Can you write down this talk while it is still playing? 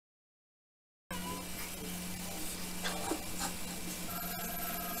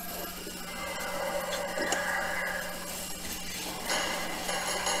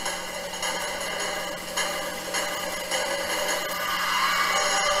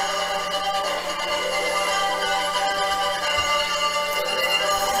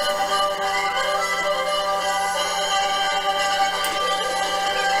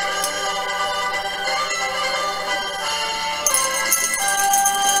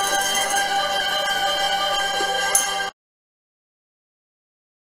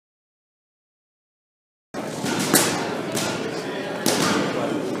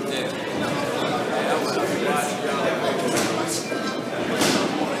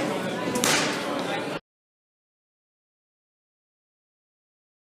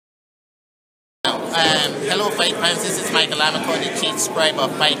Hello Fight fans, this is Michael Amaco, the chief scribe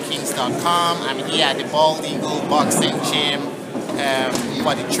of Fightkings.com. I'm here at the Bald Eagle Boxing Gym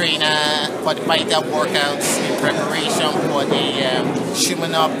for the fighter workouts in preparation for the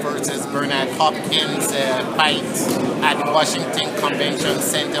Shumanov versus Bernard Hopkins fight at the Washington Convention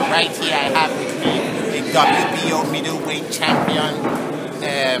Center. Right here I have with me the WBO middleweight champion,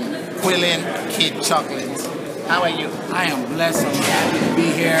 Quillen Kid Chocolate. How are you? I am blessed. I'm happy to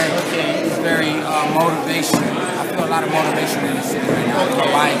be here. Okay. It's very motivational. I feel a lot of motivation in the city right now.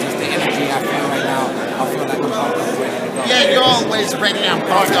 Okay. Why? Just the energy I feel right now. I feel like I'm pumped up, ready to go. Yeah, you're always ready and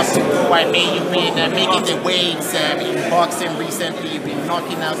pumped up to go. I mean, you've been making the waves in boxing recently. You've been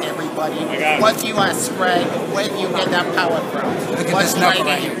knocking out everybody. What do you ascribe? Where do you get that power from? Look at this knuckle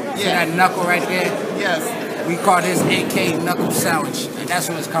right here. See that knuckle right there? Yes. We call this AK knuckle sandwich, and that's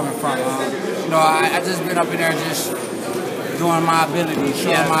where it's coming from. You know, I just been up in there just doing my ability,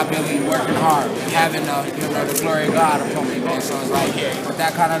 showing my ability, working hard, having the glory of God upon me, man. So it's like, with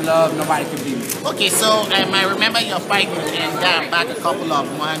that kind of love, nobody can beat me. Okay, so I remember your fight with him down back a couple of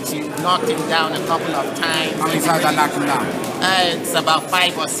months. You knocked him down a couple of times. How many times I knocked him down? It's about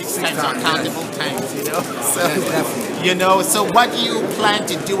 5 or 6 times, uncountable times, you know. So, yes, definitely. You know, so what do you plan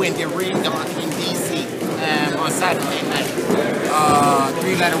to do in the ring in DC on Saturday night?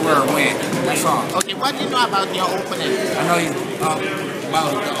 3-letter word, win. That's all. Okay, what do you know about your opponent? I know he's,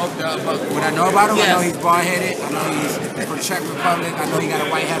 what I know about him, I know he's bald-headed. I know he's from Czech Republic. I know he got a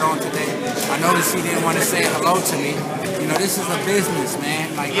white hat on today. I noticed he didn't want to say hello to me. You know, this is a business,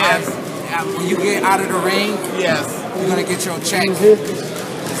 man. Like, when you get out of the ring, you're going to get your check.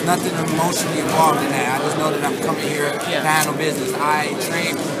 There's nothing emotionally involved in that. I just know that I'm coming here to handle business. I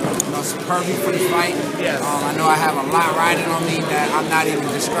train, superbly for the fight. I know I have a lot riding on me that I'm not even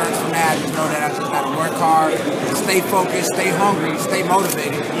discouraged from that. I just know that I just got to work hard, stay focused, stay hungry, stay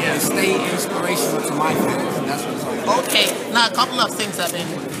motivated, and stay inspirational to my fans. And that's what it's all about. Okay, now a couple of things have been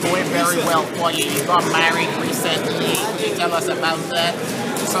going very well for you. You got married recently. Can you tell us about that?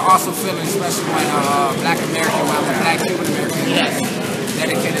 It's an awesome feeling, especially when Black American, when I'm a Black Cuban American.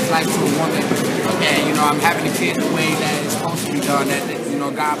 Dedicate his life to a woman. And, I'm having a kid the way that it's supposed to be done. That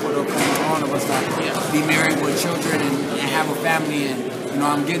God put a plan for all of us to be married with children and have a family. And,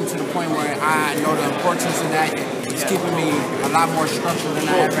 I'm getting to the point where I know the importance of that. It's keeping me a lot more structured than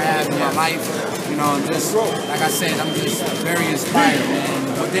I ever have in my life. Just like I said, I'm just very inspired,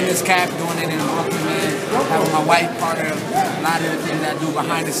 man. Within this cap, doing it in Brooklyn, man. Having my wife part of a lot of the things I do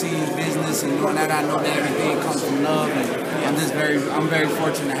behind the scenes business and doing that, I know that everything comes from love. And I'm very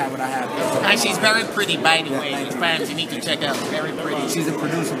fortunate to have what I have. And she's very pretty, by the way. Fans, you need to check out. Very pretty. She's a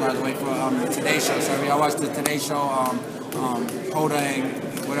producer, by the way, for the Today Show. So I watched the Today Show. Hoda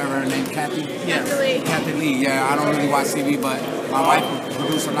and whatever her name, Kathy. Kathy Lee. Yeah, I don't really watch TV, but my wife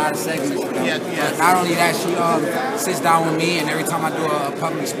produced a lot of segments for them. But not only that, she sits down with me, and every time I do a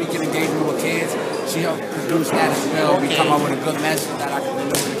public speaking engagement with kids, she helps produce that as well. We come up with a good message that I can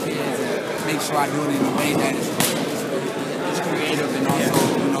deliver to kids and make sure I do it in a way that is creative and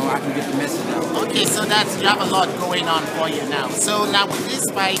also, I can get the message out. Okay, so you have a lot going on for you now. So now with this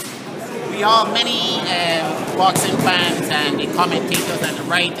fight, many boxing fans and the commentators and the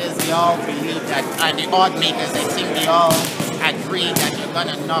writers, they all believe that, and the odd makers, I think they all agree that you're going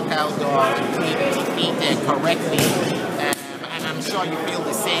to knock out or defeat correctly. And I'm sure you feel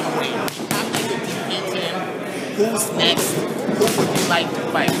the same way. After you defeat him, who's next? Who would you like to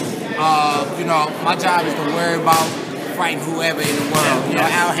fight? My job is to worry about fighting whoever in the world.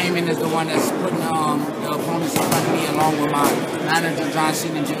 Al Heyman is the one that's putting the opponents in front of me, along with my manager, John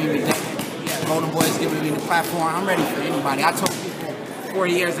Cena, and Jimmy McDonough. Golden Boy's giving me the platform. I'm ready for anybody. I told people 4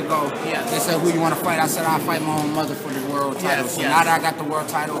 years ago, they said, who you want to fight? I said, I'll fight my own mother for the world title. So now that I got the world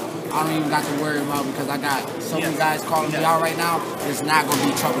title, I don't even got to worry about because I got so many guys calling me out right now. It's not going to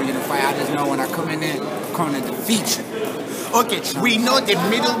be trouble to get a fight. I just know when I come in there, I'm coming to defeat you. Okay, we know the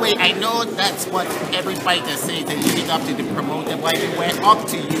middleweight. I know that's what every fighter says. They leave it up to the promoter, but it went up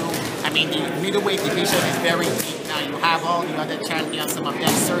to you. I mean, the middleweight division is very deep now. You have all the other champions, some of them,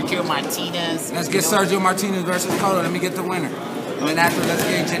 Sergio Martinez. Let's get Sergio Martinez versus Cotto. Let me get the winner. And then after, let's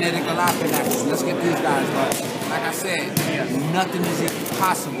get Genetic Galapin after. Let's get these guys. But like I said, nothing is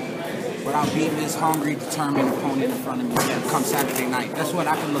impossible without beating this hungry, determined opponent in front of me come Saturday night. That's what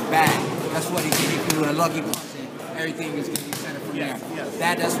I can look back. That's what he can do a lucky punch. Everything is going to be set from there.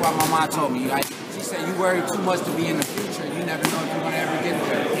 That's why my mom told me. She said, you worry too much to be in the future. You never know if you're going to ever get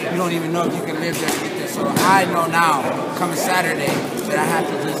there. You don't even know if you can live there and get there. So I know now, coming Saturday, that I have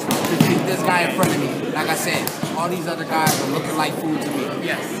to just defeat this guy in front of me. Like I said, all these other guys are looking like food to me.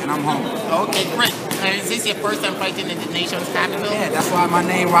 And I'm hungry. Okay, great. And is this your first time fighting in the nation's capital? Yeah, that's why my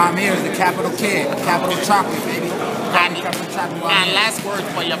name while I'm here is the Capital Kid, Capital Chocolate, baby. And last word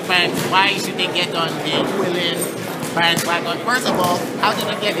for your fans, why should they get on the Quillen bandwagon? First of all, how did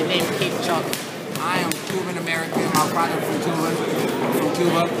you get the name Kid Chocolate? I am Cuban American. My father from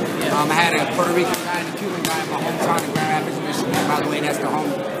Cuba. Yeah. I had a Puerto Rican guy and a Cuban guy in my hometown in Grand Rapids, Michigan. By the way, that's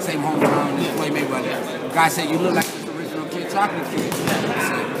the same hometown as Floyd Mayweather. The guy said, "You look like the original Kid Chocolate Kid." I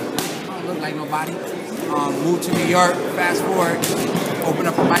said, "I don't look like nobody." Moved to New York. Fast forward, opened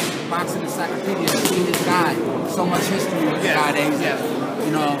up a boxing encyclopedia. See this guy. So much history with nowadays. Yeah.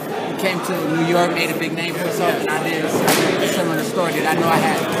 You know, he came to New York, made a big name for himself, and I did a similar story that I know I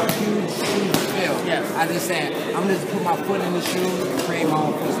had huge shoes to fill. I just said, I'm just put my foot in the shoes and create my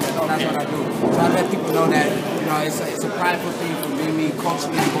own footsteps. That's what I do. So I let people know that, you know, it's a prideful thing for me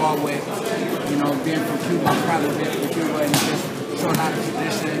culturally involved with, you know, being from Cuba. I'm proud of being from Cuba and just showing out the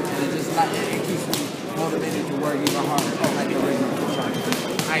tradition, and it keeps me motivated to work even harder, like the original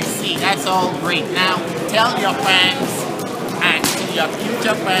Chocolate. I see. That's all great. Now, tell your fans and to your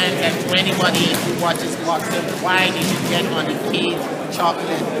future fans and to anybody who watches boxing, why did you get on the Kid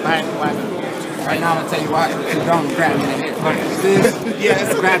Chocolate bandwagon? Right now, I'm going to tell you why. You don't grab me in the head. This,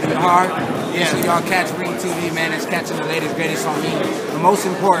 yes, grabbing it hard. Yeah. So y'all catch Ring TV, man. It's catching the latest, greatest on me. The most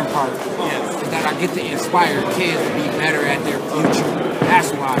important part is that I get to inspire kids to be better at their future.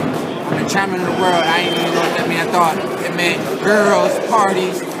 That's why. I'm the champion of the world. I didn't even know what that meant. I thought it meant girls,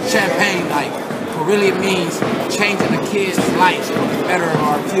 parties, champagne night. But really it means changing the kids' lives for the better of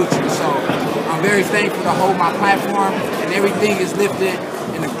our future. So I'm very thankful to hold my platform, and everything is lifted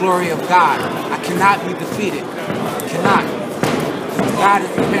in the glory of God. I cannot be defeated. I cannot. God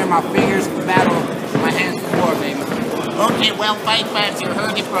is preparing my fingers for battle, my hands for war, baby. Okay, well, fight fans, you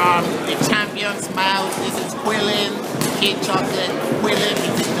heard it from the champion's mouth. This is Quillen, Kid Chocolate. Quillen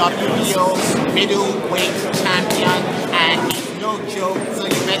is the WBO middleweight champion, and he's no joke, so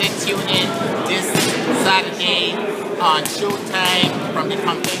you better tune in this Saturday on Showtime from the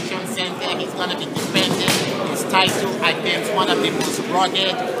Convention Center. He's going to be defending his title against one of the most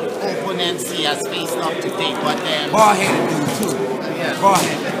rugged opponents he has faced up to date. But ball-headed dude, too. Yeah.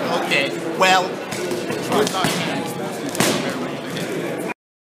 Ball-headed. Okay, well, good luck.